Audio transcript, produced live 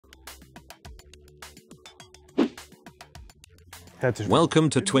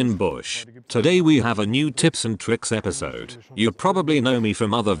Welcome to Twin Bush. Today we have a new tips and tricks episode. You probably know me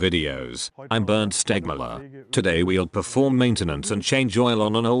from other videos. I'm Bernd Stegmüller. Today we'll perform maintenance and change oil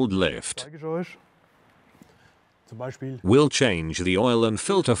on an old lift. We'll change the oil and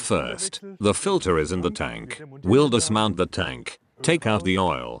filter first. The filter is in the tank. We'll dismount the tank, take out the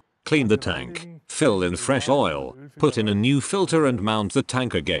oil, clean the tank, fill in fresh oil, put in a new filter and mount the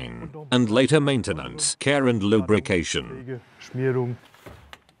tank again, and later maintenance, care and lubrication.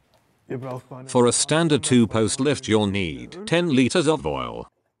 For a standard 2-post lift you'll need 10 liters of oil,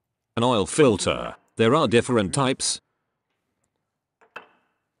 an oil filter. There are different types: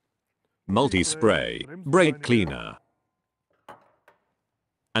 multi-spray, brake cleaner,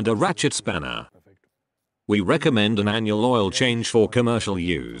 and a ratchet spanner. We recommend an annual oil change for commercial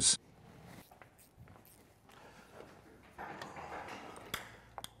use.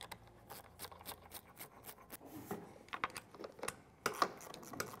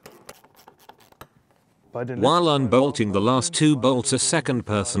 While unbolting the last 2 bolts, a second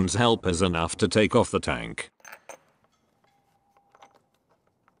person's help is enough to take off the tank.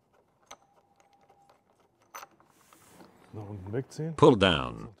 Pull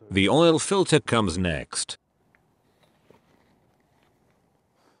down. The oil filter comes next.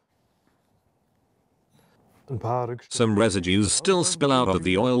 Some residues still spill out of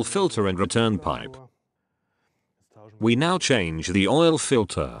the oil filter and return pipe. We now change the oil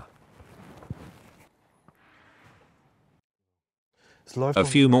filter. A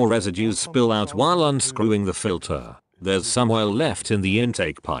few more residues spill out while unscrewing the filter. There's some oil left in the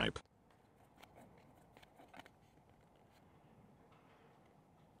intake pipe.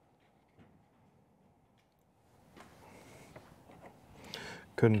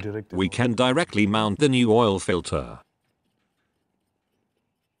 We can directly mount the new oil filter.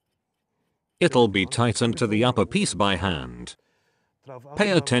 It'll be tightened to the upper piece by hand.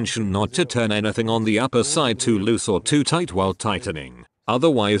 Pay attention not to turn anything on the upper side too loose or too tight while tightening,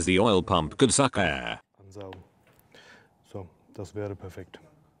 otherwise the oil pump could suck air.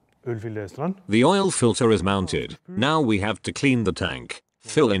 The oil filter is mounted. Now we have to clean the tank,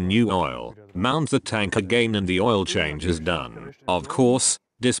 fill in new oil, mount the tank again, and the oil change is done. Of course,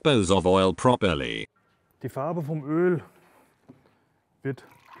 dispose of oil properly.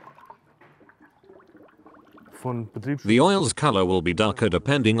 The oil's color will be darker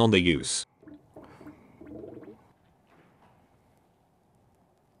depending on the use.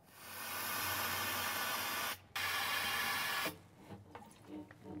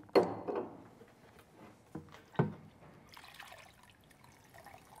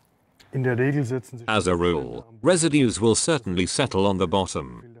 As a rule, residues will certainly settle on the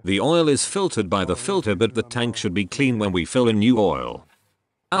bottom. The oil is filtered by the filter, but the tank should be clean when we fill in new oil.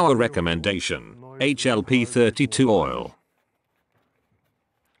 Our recommendation: HLP 32 oil.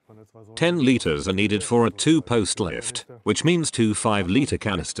 10 liters are needed for a 2-post lift, which means 2 5-liter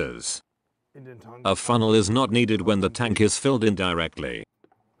canisters. A funnel is not needed when the tank is filled in directly.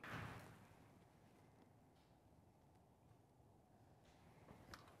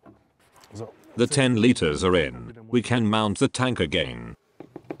 The 10 liters are in. We can mount the tank again.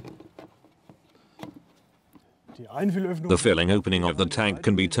 The filling opening of the tank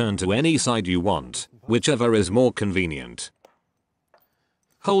can be turned to any side you want, whichever is more convenient.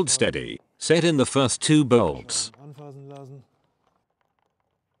 Hold steady, set in the first 2 bolts.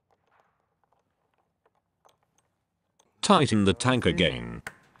 Tighten the tank again.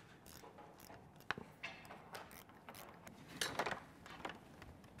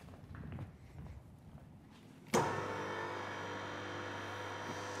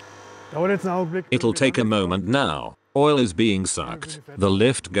 It'll take a moment now. Oil is being sucked. The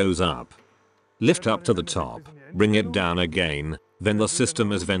lift goes up. Lift up to the top. Bring it down again. Then the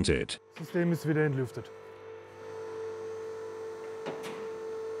system is vented.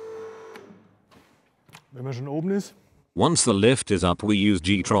 Once the lift is up, we use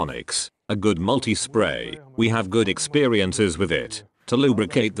G-Tronics, a good multi-spray. We have good experiences with it. To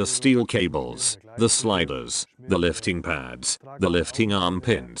lubricate the steel cables, the sliders, the lifting pads, the lifting arm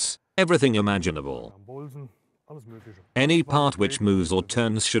pins, everything imaginable. Any part which moves or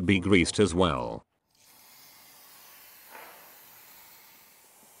turns should be greased as well.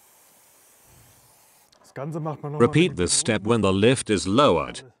 Repeat this step when the lift is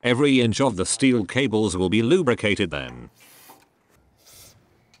lowered. Every inch of the steel cables will be lubricated then.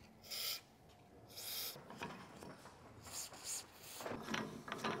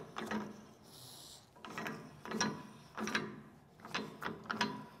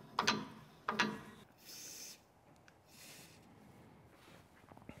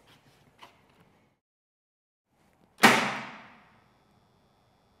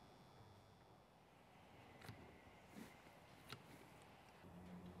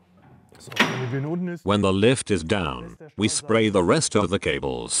 When the lift is down, we spray the rest of the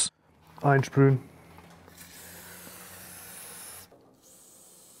cables. Einsprühen.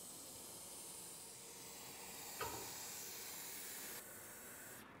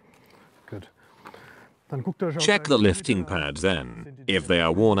 Good. Check the lifting pads then. If they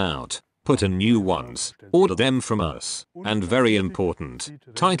are worn out, put in new ones. Order them from us. And very important,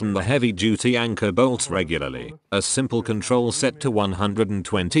 tighten the heavy-duty anchor bolts regularly. A simple control set to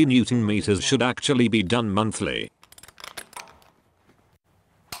 120 Newton meters should actually be done monthly.